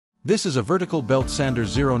This is a vertical belt sander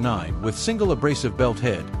 09 with single abrasive belt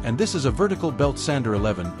head, and this is a vertical belt sander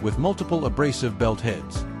 11 with multiple abrasive belt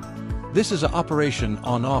heads. This is an operation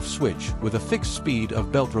on-off switch with a fixed speed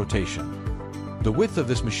of belt rotation. The width of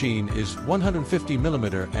this machine is 150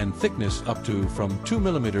 mm and thickness up to from 2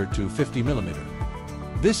 mm to 50 mm.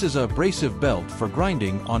 This is an abrasive belt for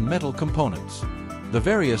grinding on metal components. The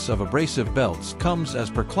various of abrasive belts comes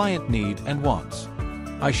as per client need and wants.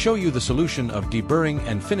 I show you the solution of deburring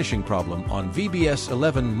and finishing problem on VBS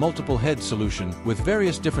 11 multiple head solution with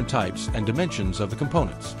various different types and dimensions of the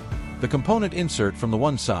components. The component insert from the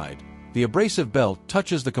one side, the abrasive belt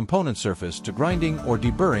touches the component surface to grinding or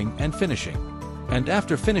deburring and finishing. And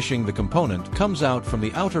after finishing, the component comes out from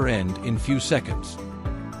the outer end in few seconds.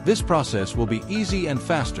 This process will be easy and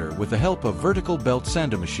faster with the help of vertical belt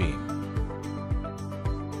sander machine.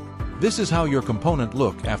 This is how your component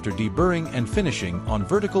look after deburring and finishing on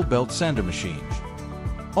vertical belt sander machines.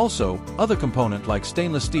 Also, other component like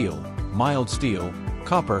stainless steel, mild steel,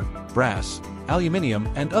 copper, brass, aluminium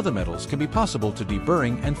and other metals can be possible to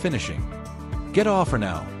deburring and finishing. Get an offer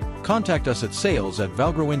now. Contact us at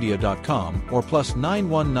sales@valgroindia.com or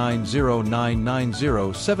 +919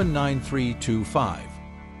 0990 79325.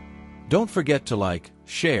 Don't forget to like,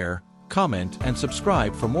 share, comment and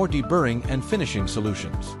subscribe for more deburring and finishing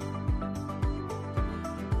solutions.